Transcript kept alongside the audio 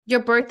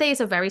Your birthday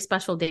is a very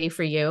special day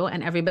for you,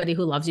 and everybody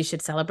who loves you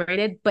should celebrate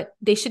it, but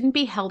they shouldn't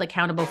be held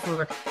accountable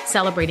for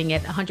celebrating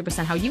it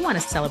 100% how you want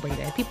to celebrate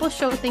it. People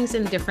show things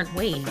in different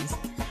ways.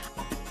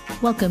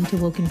 Welcome to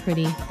Woken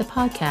Pretty, the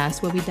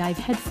podcast where we dive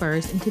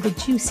headfirst into the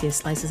juiciest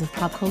slices of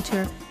pop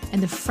culture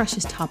and the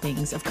freshest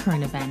toppings of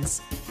current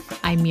events.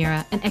 I'm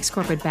Mira, an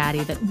ex-corporate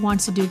baddie that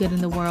wants to do good in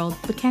the world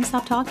but can't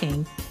stop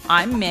talking.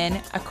 I'm Min,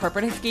 a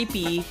corporate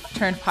escapee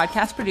turned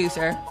podcast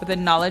producer with a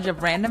knowledge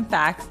of random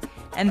facts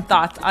and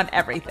thoughts on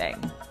everything.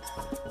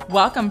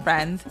 Welcome,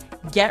 friends.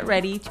 Get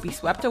ready to be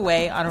swept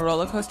away on a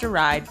roller coaster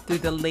ride through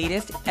the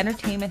latest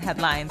entertainment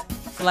headlines,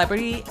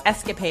 celebrity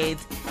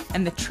escapades,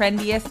 and the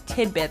trendiest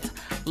tidbits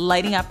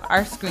lighting up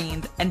our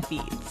screens and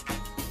feeds.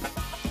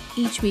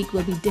 Each week,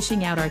 we'll be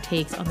dishing out our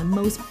takes on the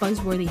most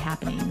buzzworthy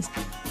happenings,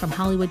 from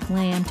Hollywood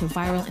glam to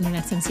viral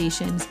internet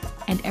sensations,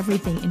 and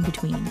everything in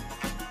between.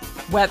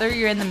 Whether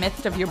you're in the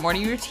midst of your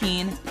morning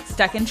routine,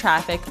 stuck in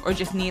traffic, or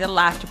just need a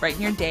laugh to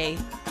brighten your day,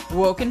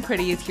 Woken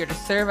Pretty is here to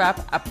serve up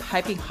a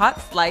piping hot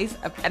slice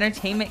of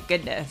entertainment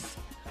goodness.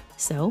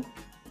 So,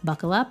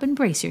 buckle up and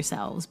brace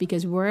yourselves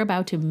because we're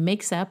about to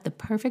mix up the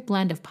perfect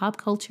blend of pop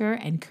culture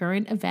and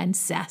current event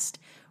zest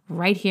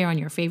right here on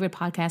your favorite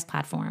podcast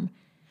platform.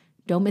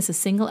 Don't miss a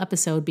single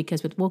episode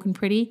because with Woken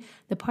Pretty,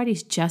 the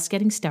party's just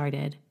getting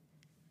started.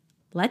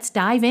 Let's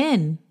dive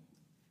in.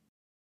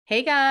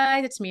 Hey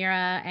guys, it's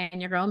Mira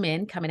and your girl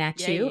Min coming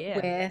at you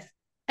with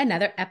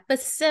another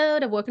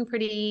episode of Woken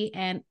Pretty,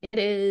 and it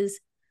is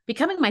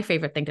becoming my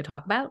favorite thing to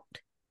talk about.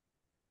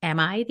 Am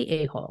I the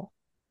a-hole?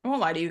 I won't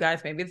lie to you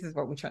guys. Maybe this is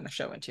what we turn the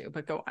show into,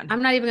 but go on.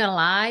 I'm not even going to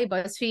lie.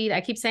 BuzzFeed, I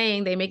keep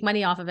saying they make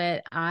money off of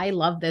it. I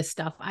love this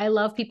stuff. I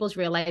love people's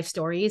real life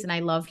stories, and I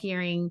love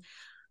hearing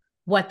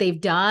what they've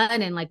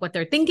done and like what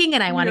they're thinking.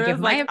 And I want to give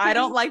my opinion. I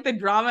don't like the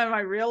drama in my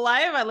real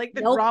life. I like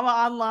the drama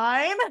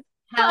online.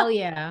 Hell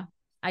yeah.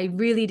 I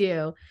really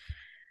do.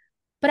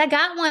 But I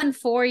got one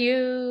for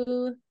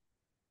you.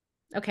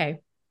 Okay.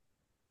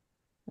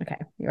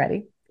 You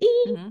ready?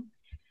 Mm-hmm.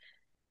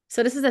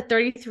 So this is a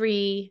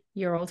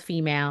 33-year-old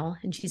female,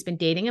 and she's been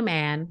dating a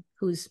man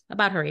who's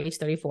about her age,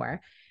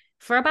 34,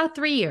 for about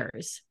 3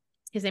 years.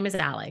 His name is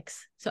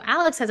Alex. So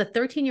Alex has a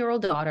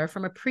 13-year-old daughter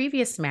from a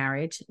previous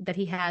marriage that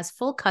he has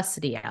full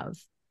custody of.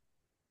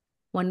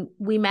 When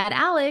we met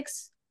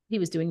Alex, he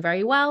was doing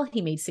very well.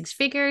 He made six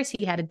figures.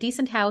 He had a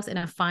decent house in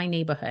a fine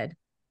neighborhood.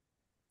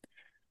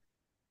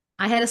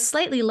 I had a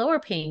slightly lower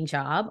paying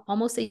job.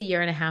 Almost a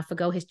year and a half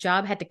ago, his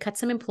job had to cut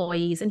some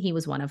employees, and he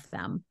was one of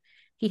them.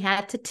 He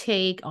had to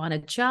take on a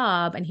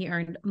job, and he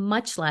earned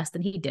much less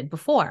than he did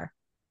before.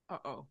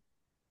 Uh-oh.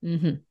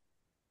 Mm-hmm.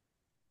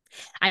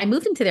 I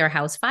moved into their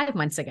house 5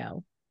 months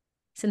ago.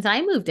 Since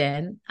I moved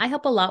in, I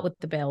help a lot with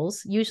the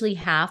bills, usually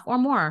half or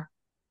more.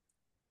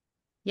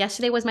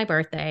 Yesterday was my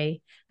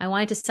birthday. I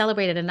wanted to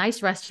celebrate at a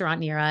nice restaurant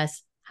near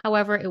us.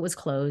 However, it was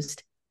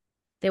closed.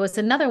 There was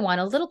another one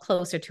a little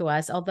closer to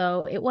us,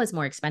 although it was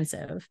more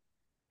expensive.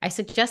 I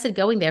suggested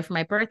going there for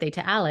my birthday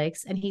to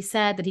Alex, and he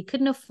said that he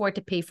couldn't afford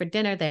to pay for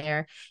dinner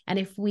there, and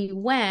if we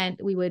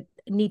went, we would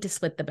need to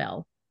split the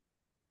bill.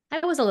 I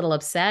was a little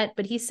upset,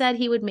 but he said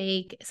he would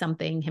make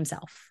something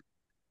himself.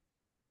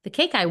 The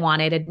cake I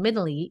wanted,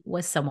 admittedly,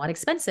 was somewhat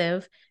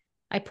expensive.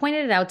 I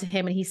pointed it out to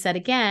him, and he said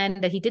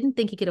again that he didn't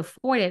think he could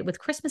afford it with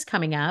Christmas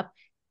coming up,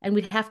 and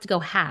we'd have to go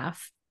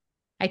half.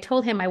 I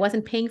told him I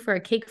wasn't paying for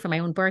a cake for my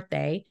own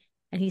birthday,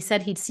 and he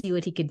said he'd see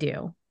what he could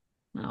do.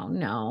 Oh,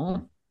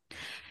 no.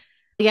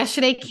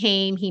 Yesterday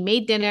came, he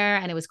made dinner,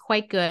 and it was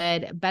quite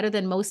good, better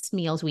than most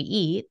meals we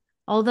eat,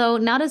 although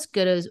not as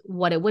good as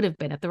what it would have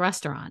been at the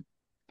restaurant.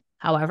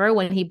 However,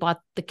 when he bought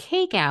the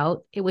cake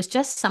out, it was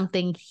just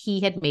something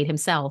he had made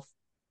himself.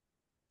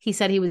 He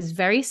said he was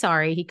very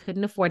sorry he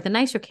couldn't afford the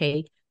nicer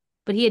cake,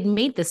 but he had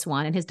made this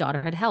one and his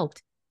daughter had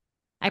helped.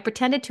 I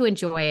pretended to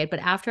enjoy it, but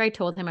after I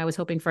told him I was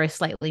hoping for a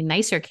slightly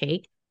nicer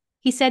cake,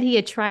 he said he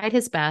had tried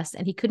his best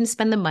and he couldn't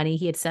spend the money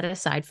he had set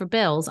aside for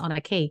bills on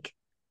a cake.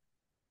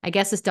 I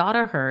guess his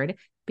daughter heard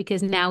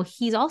because now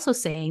he's also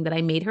saying that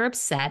I made her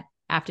upset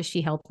after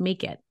she helped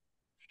make it.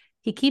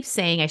 He keeps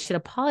saying I should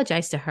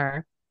apologize to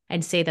her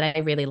and say that I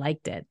really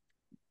liked it.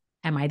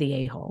 Am I the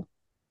a-hole?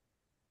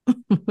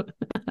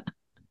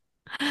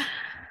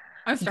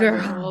 I'm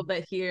struggling a little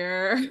bit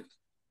here.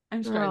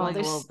 I'm struggling a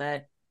little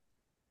bit.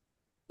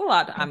 A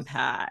lot to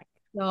unpack.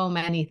 So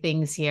many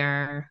things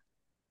here.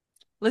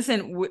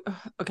 Listen,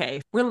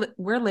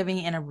 we're living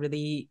in a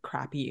really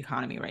crappy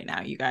economy right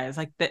now, you guys.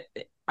 Like that,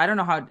 I don't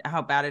know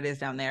how bad it is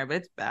down there, but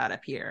it's bad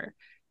up here.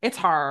 It's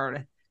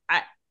hard.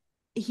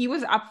 He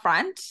was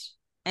upfront,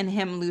 and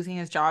him losing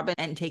his job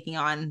and taking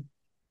on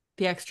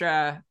the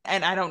extra,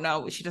 and I don't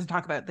know, she doesn't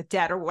talk about the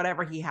debt or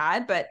whatever he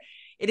had, but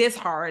it is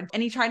hard.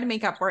 And he tried to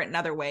make up for it in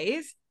other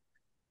ways.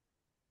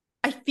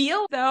 I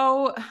feel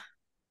though,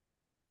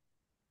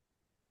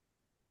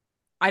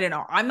 I don't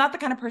know. I'm not the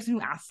kind of person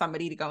who asks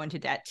somebody to go into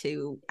debt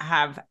to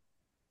have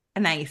a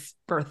nice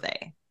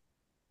birthday.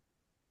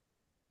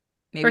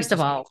 First of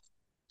all,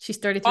 she's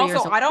 33 years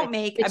old. Also, I don't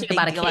make a big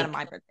deal out of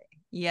my birthday.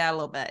 Yeah, a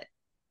little bit.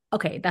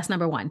 Okay, that's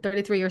number one.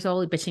 33 years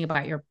old, bitching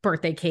about your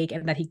birthday cake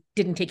and that he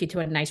didn't take you to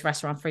a nice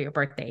restaurant for your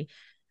birthday.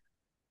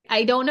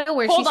 I don't know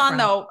where Hold she's on from.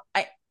 though.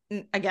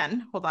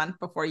 Again, hold on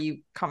before you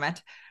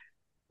comment.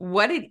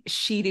 What did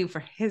she do for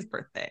his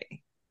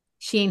birthday?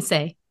 She ain't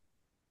say.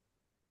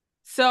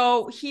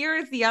 So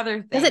here's the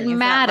other Does it thing is that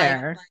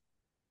matter?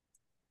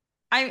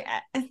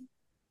 I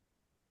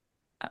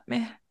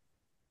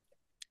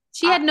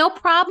She had no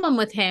problem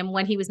with him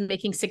when he was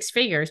making six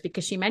figures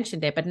because she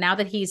mentioned it. But now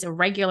that he's a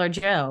regular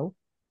Joe,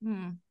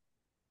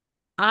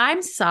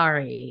 I'm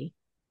sorry.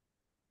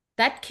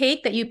 That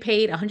cake that you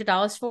paid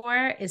 $100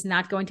 for is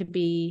not going to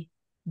be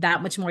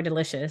that much more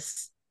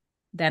delicious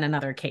than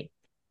another cake.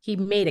 He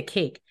made a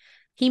cake.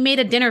 He made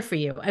a dinner for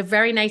you, a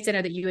very nice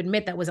dinner that you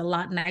admit that was a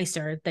lot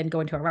nicer than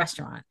going to a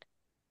restaurant.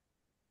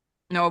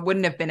 No, it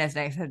wouldn't have been as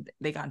nice had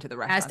they gone to the As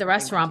restaurant the that they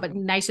went restaurant, but to.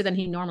 nicer than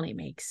he normally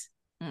makes.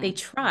 They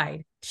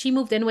tried. She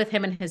moved in with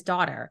him and his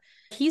daughter.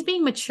 He's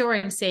being mature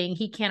and saying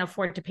he can't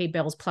afford to pay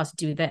bills plus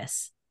do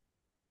this.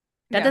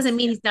 That doesn't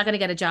mean he's not going to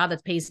get a job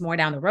that pays more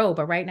down the road.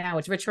 But right now,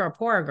 it's richer or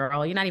poorer,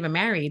 girl. You're not even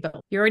married, but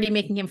you're already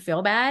making him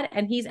feel bad.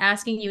 And he's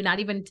asking you not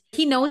even,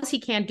 he knows he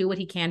can't do what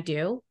he can't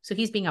do. So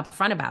he's being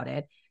upfront about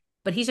it.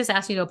 But he's just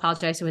asking you to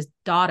apologize to his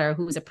daughter,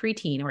 who's a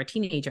preteen or a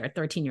teenager at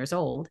 13 years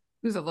old.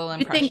 Who's a little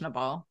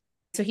impressionable.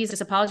 So he's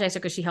just apologized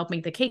because she helped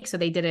make the cake. So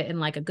they did it in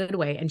like a good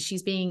way. And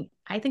she's being,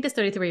 I think this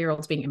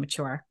 33-year-old's being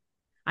immature.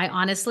 I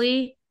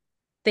honestly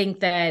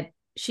think that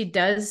she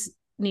does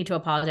need to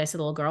apologize to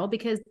the little girl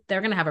because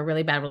they're going to have a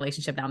really bad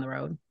relationship down the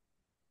road.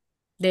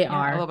 They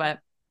are. A little bit.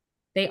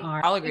 They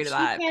are. I'll agree to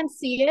that. If she can't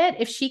see it,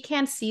 if she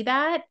can't see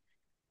that,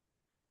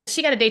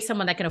 she got to date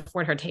someone that can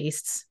afford her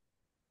tastes.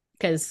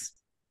 Because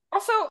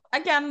also,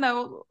 again,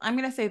 though, I'm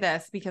going to say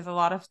this because a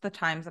lot of the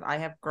times that I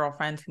have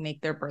girlfriends who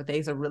make their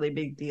birthdays a really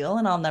big deal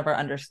and I'll never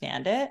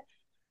understand it.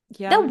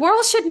 Yeah. The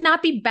world should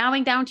not be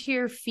bowing down to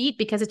your feet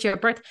because it's your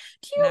birthday.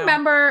 Do you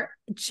remember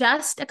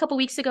just a couple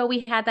weeks ago,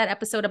 we had that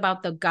episode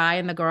about the guy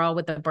and the girl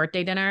with the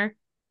birthday dinner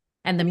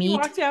and the meat? He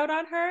walked out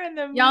on her and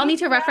the Y'all need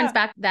to reference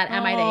back that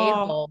Am I the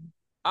A-hole?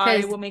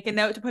 I will make a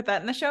note to put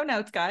that in the show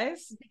notes,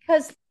 guys.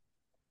 Because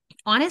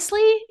honestly,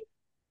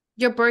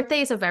 your birthday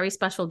is a very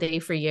special day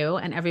for you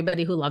and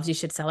everybody who loves you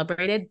should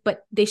celebrate it, but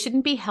they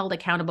shouldn't be held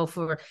accountable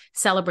for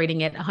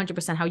celebrating it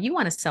 100% how you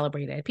want to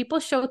celebrate it. People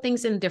show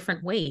things in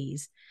different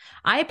ways.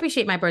 I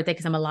appreciate my birthday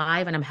because I'm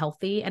alive and I'm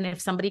healthy. And if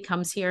somebody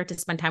comes here to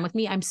spend time with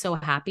me, I'm so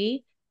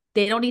happy.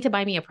 They don't need to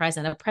buy me a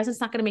present. A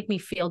present's not going to make me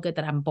feel good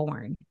that I'm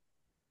born.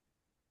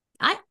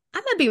 I'm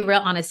going to be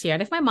real honest here.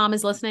 And if my mom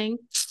is listening,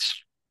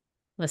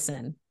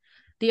 listen,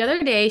 the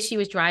other day she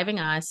was driving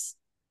us,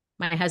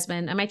 my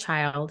husband and my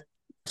child.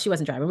 She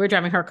wasn't driving. We were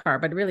driving her car,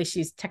 but really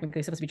she's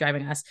technically supposed to be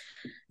driving us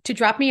to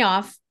drop me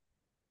off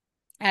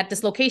at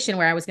this location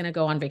where I was going to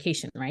go on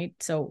vacation. Right.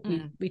 So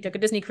we took a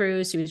Disney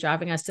cruise. She was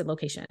driving us to the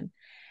location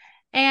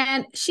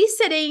and she's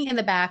sitting in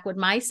the back with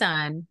my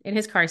son in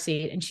his car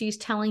seat. And she's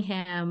telling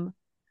him,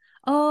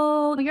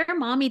 oh, your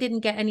mommy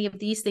didn't get any of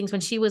these things when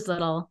she was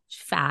little.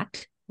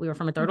 Fact. We were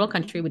from a third world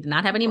country. We did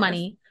not have any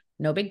money.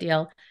 No big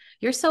deal.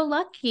 You're so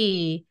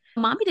lucky.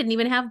 Mommy didn't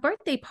even have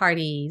birthday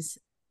parties.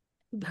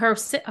 Her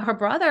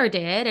brother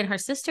did and her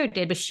sister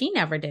did, but she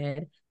never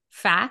did.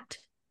 Fact.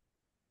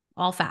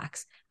 All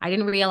facts. I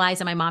didn't realize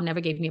that my mom never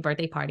gave me a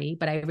birthday party,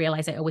 but I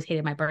realized I always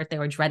hated my birthday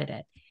or dreaded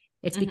it.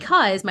 It's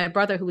because my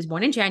brother, who was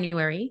born in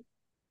January,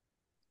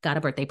 got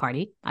a birthday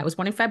party. I was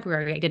born in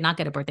February. I did not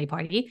get a birthday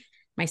party.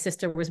 My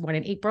sister was born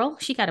in April.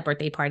 She got a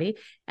birthday party.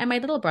 And my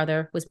little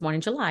brother was born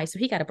in July. So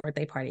he got a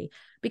birthday party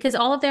because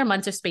all of their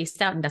months are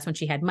spaced out. And that's when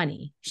she had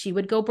money. She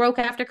would go broke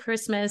after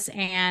Christmas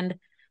and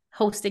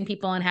hosting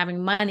people and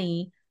having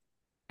money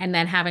and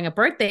then having a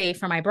birthday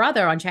for my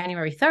brother on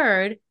January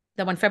 3rd.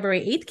 Then when February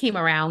 8th came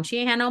around,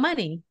 she had no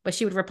money, but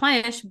she would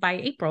replenish by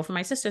April for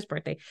my sister's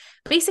birthday.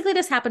 Basically,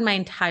 this happened my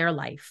entire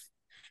life.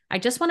 I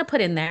just want to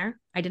put in there,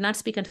 I did not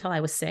speak until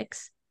I was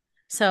 6.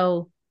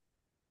 So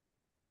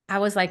I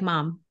was like,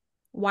 Mom,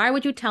 why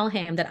would you tell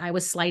him that I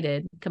was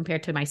slighted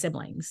compared to my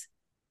siblings?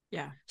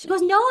 Yeah. She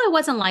goes, no, it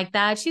wasn't like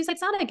that. She's like,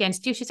 it's not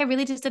against you. She said, I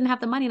really just didn't have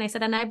the money. And I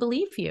said, and I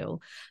believe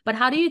you. But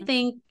how do you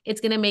think it's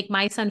going to make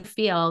my son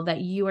feel that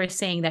you are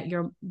saying that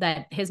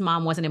that his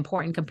mom wasn't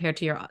important compared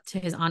to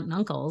his aunt and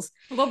uncles?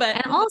 A little bit.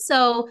 And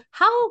also,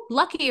 how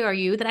lucky are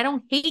you that I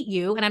don't hate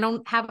you and I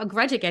don't have a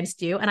grudge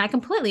against you? And I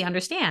completely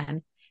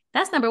understand.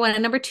 That's number one.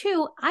 And number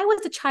two, I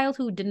was the child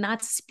who did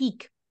not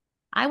speak.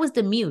 I was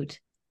the mute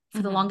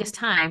for the longest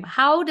time.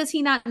 How does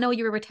he not know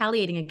you were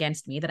retaliating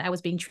against me, that I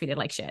was being treated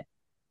like shit?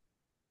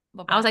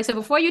 I was like, so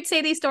before you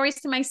say these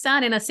stories to my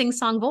son in a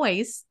sing-song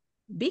voice,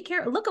 be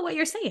careful. Look at what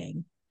you're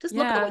saying. Just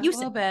look at what you said. A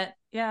little bit.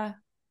 Yeah.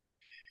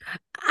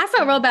 I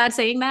felt real bad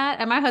saying that.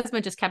 And my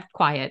husband just kept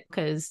quiet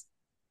because.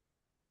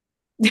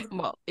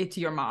 Well, it's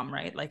your mom,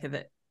 right? Like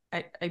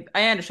I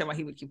understand why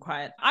he would keep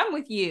quiet. I'm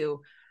with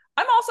you.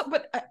 I'm also,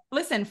 but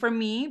listen, for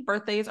me,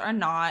 birthdays are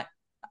not,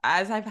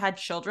 as I've had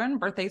children,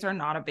 birthdays are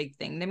not a big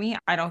thing to me.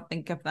 I don't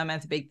think of them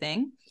as a big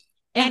thing.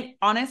 Yeah. And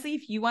honestly,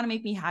 if you want to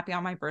make me happy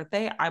on my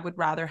birthday, I would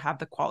rather have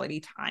the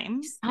quality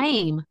time.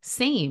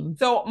 Same.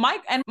 So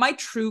my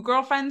true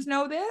girlfriends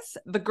know this.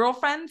 The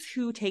girlfriends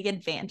who take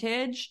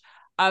advantage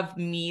of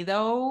me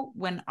though,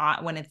 when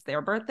it's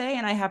their birthday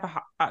and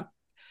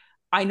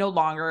I no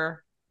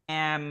longer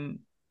am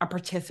a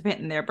participant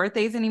in their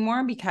birthdays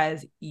anymore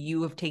because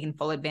you have taken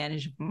full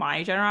advantage of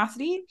my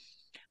generosity.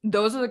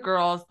 Those are the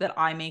girls that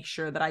I make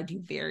sure that I do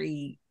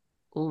very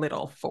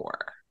little for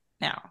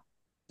now.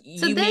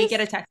 So You may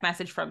get a text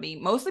message from me,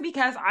 mostly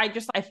because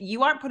if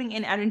you aren't putting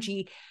in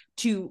energy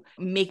to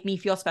make me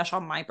feel special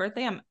on my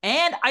birthday,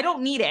 and I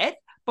don't need it,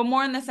 but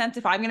more in the sense,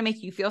 if I'm going to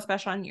make you feel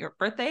special on your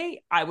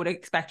birthday, I would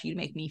expect you to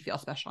make me feel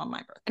special on my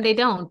birthday. And they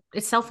don't.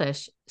 It's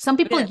selfish. Some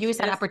people use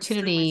that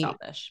opportunity.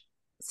 Selfish.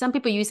 Some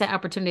people use that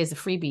opportunity as a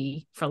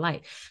freebie for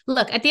life.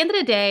 Look, at the end of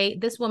the day,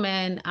 this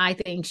woman, I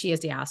think she is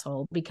the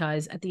asshole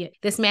because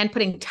this man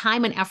putting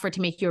time and effort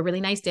to make you a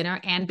really nice dinner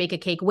and bake a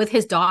cake with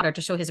his daughter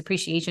to show his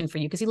appreciation for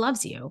you because he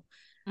loves you.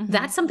 Mm-hmm.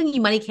 That's something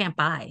money can't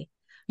buy.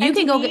 You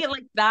can go get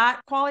like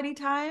that quality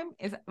time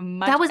is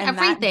much. That was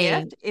everything.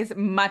 That gift is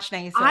much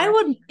nicer. I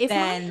would, if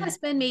my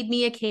husband made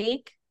me a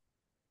cake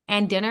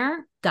and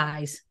dinner,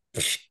 guys,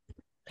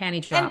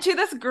 panty drop. And to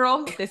this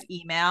girl with this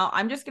email,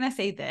 I'm just gonna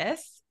say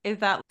this. Is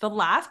that the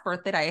last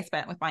birthday I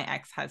spent with my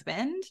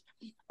ex-husband?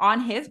 On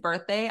his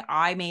birthday,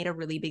 I made a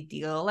really big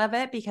deal of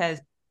it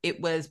because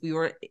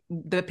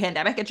the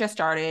pandemic had just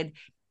started.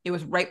 It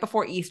was right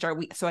before Easter,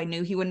 so I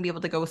knew he wouldn't be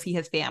able to go see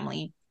his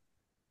family.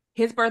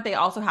 His birthday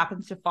also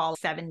happens to fall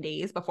 7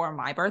 days before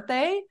my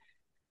birthday.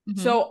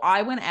 Mm-hmm. So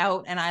I went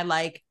out and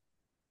I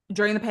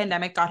during the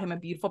pandemic, got him a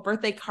beautiful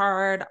birthday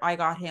card. I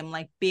got him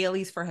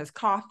Bailey's for his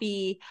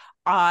coffee.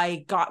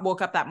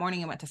 Woke up that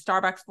morning and went to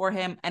Starbucks for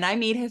him. And I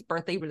made his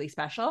birthday really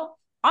special.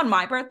 On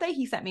my birthday,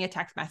 he sent me a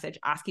text message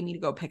asking me to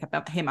go pick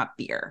him up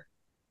beer.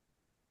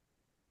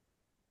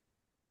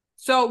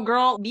 So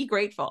girl, be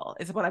grateful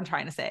is what I'm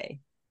trying to say.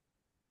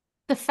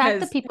 The fact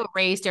that people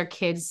raise their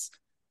kids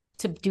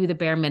to do the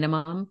bare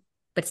minimum,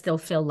 but still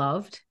feel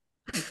loved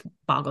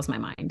boggles my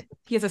mind.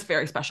 He has this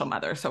very special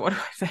mother. So what do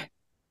I say?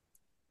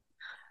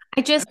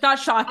 It's not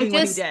shocking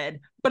what he did,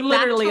 but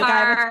literally,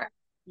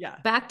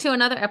 back to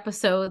another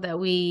episode that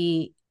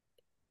raise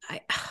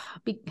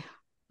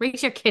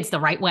your kids the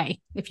right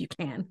way if you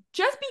can.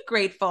 Just be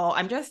grateful.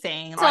 I'm just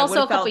saying. It's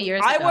also a couple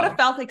years ago. I would have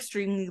felt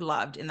extrely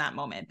loved in that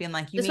moment, being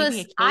like, "You made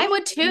me a cake." I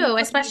would too,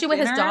 especially with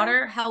his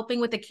daughter helping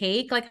with the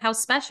cake. Like, how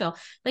special!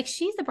 Like,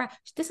 she's the bride.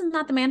 This is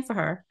not the man for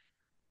her.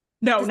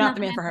 No, not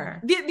the man for her.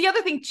 The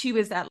other thing too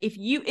is that if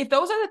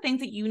those are the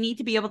things that you need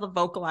to be able to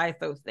vocalize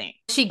those things.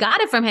 She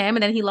got it from him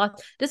and then he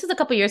lost. This was a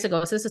couple years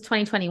ago. So this was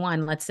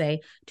 2021, let's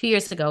say 2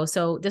 years ago.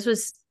 So this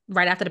was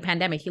right after the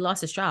pandemic. He lost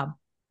his job.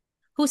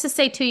 Who's to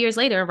say 2 years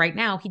later, right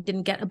now, he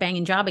didn't get a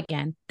banging job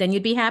again? Then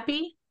you'd be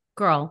happy?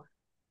 Girl.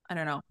 I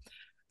don't know.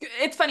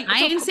 It's funny. I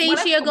ain't saying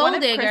she a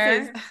gold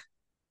digger.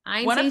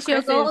 I ain't saying she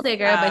a gold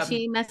digger, but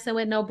she ain't messing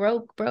with no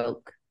broke.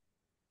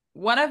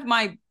 One of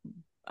my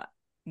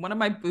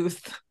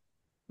booth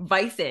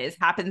vices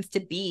happens to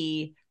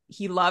be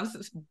he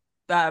loves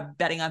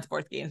betting on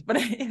sports games, but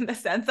in the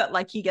sense that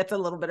he gets a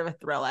little bit of a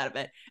thrill out of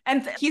it.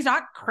 And he's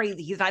not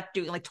crazy. He's not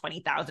doing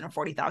 $20,000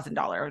 or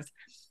 $40,000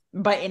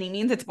 by any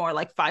means. It's more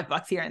like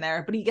 $5 here and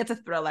there, but he gets a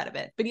thrill out of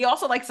it. But he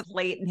also likes to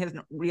play it in his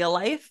real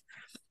life.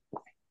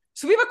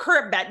 So we have a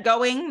current bet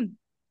going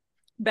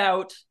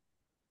about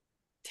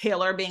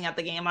Taylor being at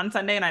the game on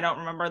Sunday, and I don't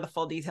remember the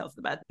full details of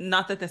the bet.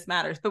 Not that this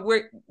matters, but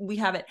we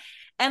have it.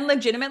 And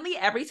legitimately,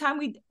 every time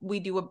we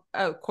do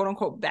a quote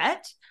unquote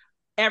bet,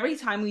 every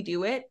time we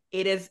do it,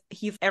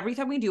 every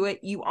time we do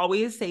it, you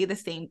always say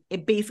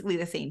basically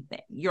the same thing.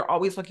 You're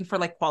always looking for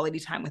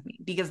quality time with me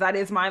because that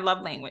is my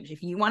love language.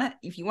 If you want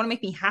to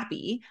make me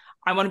happy,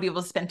 I want to be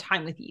able to spend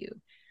time with you.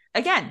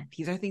 Again,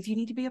 these are things you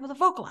need to be able to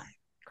vocalize,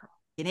 girl.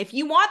 And if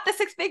you want the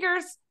 6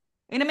 figures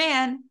in a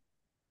man,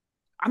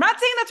 I'm not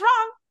saying that's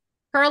wrong.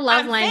 Her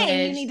love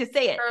language. You need to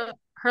say it.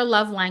 Her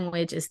love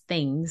language is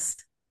things,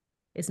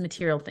 is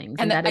material things.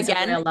 And that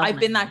again, I've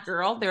been that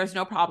girl. There is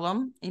no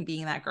problem in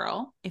being that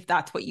girl if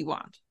that's what you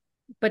want.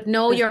 But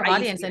know your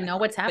audience and know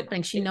what's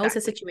happening. She knows the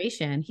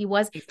situation.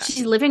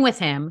 She's living with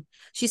him.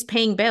 She's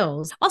paying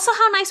bills. Also,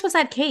 how nice was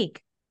that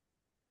cake?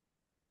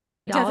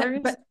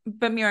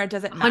 But Mira,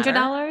 does it matter?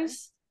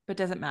 $100? But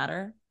does it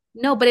matter?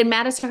 No, but it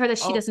matters to her that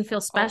she doesn't feel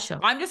special.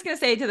 I'm just gonna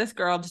say to this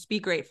girl, just be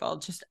grateful.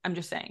 I'm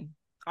just saying.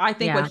 I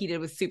think what he did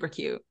was super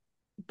cute,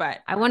 but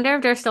I wonder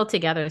if they're still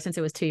together since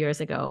it was 2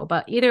 years ago.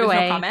 But either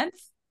way, no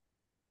comments.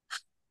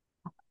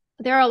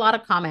 There are a lot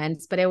of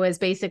comments, but it was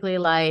basically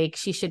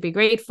she should be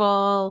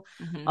grateful.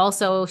 Mm-hmm.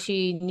 Also,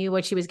 she knew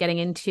what she was getting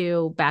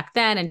into back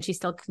then, and she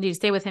still continued to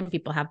stay with him.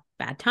 People have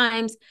bad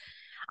times.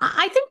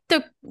 I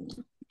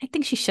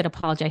think she should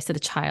apologize to the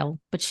child,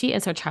 but she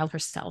is her child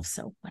herself,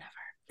 so whatever.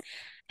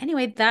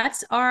 Anyway,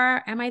 that's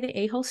our Am I the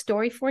A-hole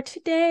story for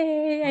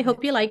today. I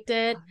hope you liked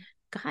it.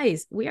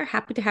 Guys, we are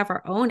happy to have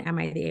our own Am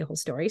I the A-hole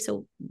story.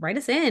 So write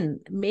us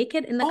in. Make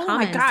it in the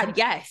comments. Oh my God,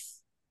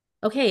 yes.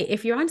 Okay,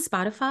 if you're on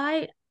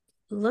Spotify,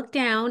 look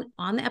down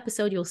on the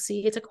episode. You'll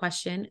see it's a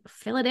question.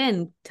 Fill it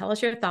in. Tell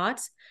us your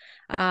thoughts.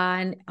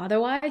 And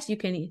otherwise, you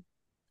can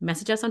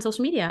message us on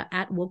social media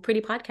at Woke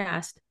Pretty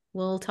Podcast.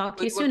 We'll talk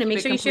to you soon. And make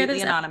sure you share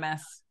this.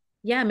 Anonymous.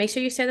 Yeah, make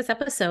sure you share this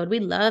episode.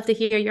 We'd love to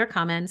hear your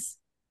comments.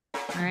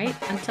 All right.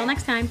 Until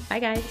next time. Bye,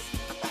 guys.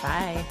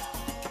 Bye.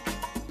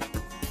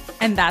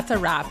 And that's a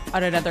wrap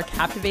on another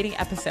captivating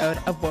episode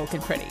of Woke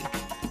and Pretty.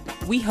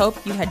 We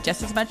hope you had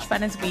just as much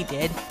fun as we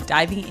did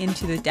diving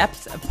into the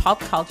depths of pop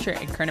culture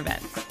and current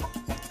events.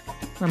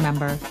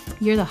 Remember,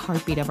 you're the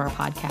heartbeat of our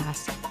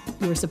podcast.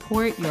 Your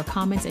support, your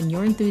comments, and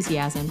your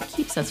enthusiasm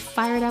keeps us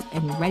fired up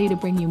and ready to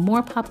bring you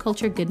more pop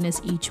culture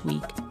goodness each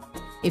week.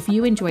 If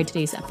you enjoyed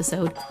today's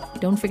episode,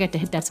 don't forget to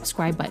hit that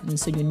subscribe button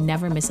so you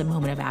never miss a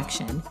moment of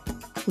action.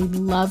 We'd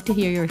love to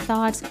hear your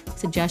thoughts,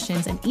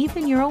 suggestions, and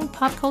even your own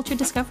pop culture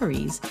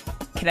discoveries.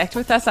 Connect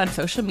with us on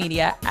social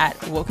media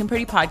at Woke and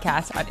Pretty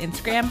Podcast on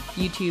Instagram,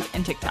 YouTube,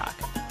 and TikTok.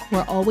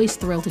 We're always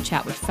thrilled to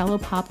chat with fellow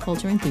pop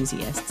culture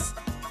enthusiasts.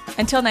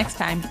 Until next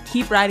time,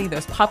 keep riding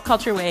those pop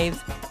culture waves,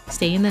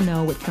 stay in the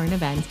know with current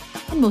events,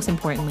 and most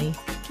importantly,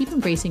 keep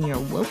embracing your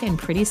woke and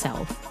pretty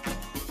self.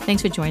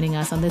 Thanks for joining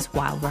us on this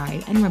wild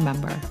ride, and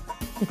remember,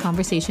 the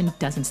conversation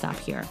doesn't stop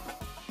here.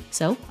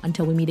 So,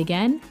 until we meet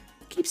again,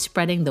 keep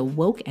spreading the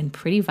woke and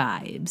pretty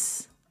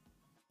vibes.